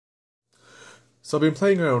So I've been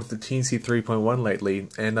playing around with the Teensy 3.1 lately,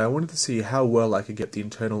 and I wanted to see how well I could get the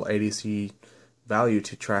internal ADC value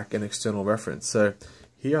to track an external reference. So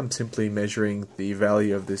here I'm simply measuring the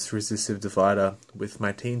value of this resistive divider with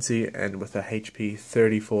my Teensy and with a HP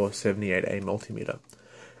 3478A multimeter.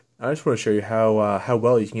 I just want to show you how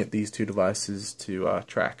well you can get these two devices to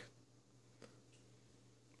track.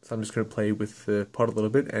 So I'm just going to play with the pot a little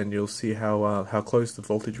bit, and you'll see how close the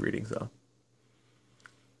voltage readings are.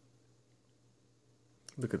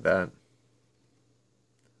 Look at that.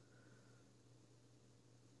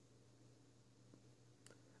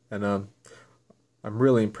 And I'm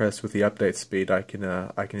really impressed with the update speed I can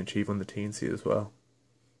achieve on the Teensy as well.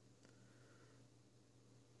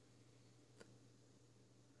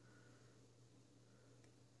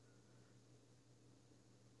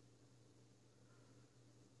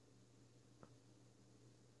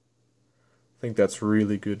 I think that's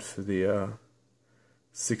really good for the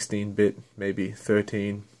 16-bit, maybe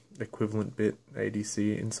 13 equivalent bit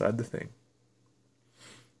ADC inside the thing.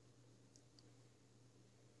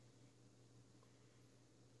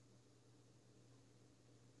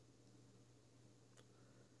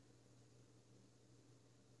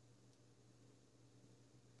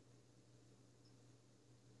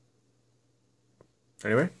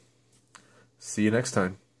 Anyway, see you next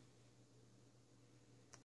time.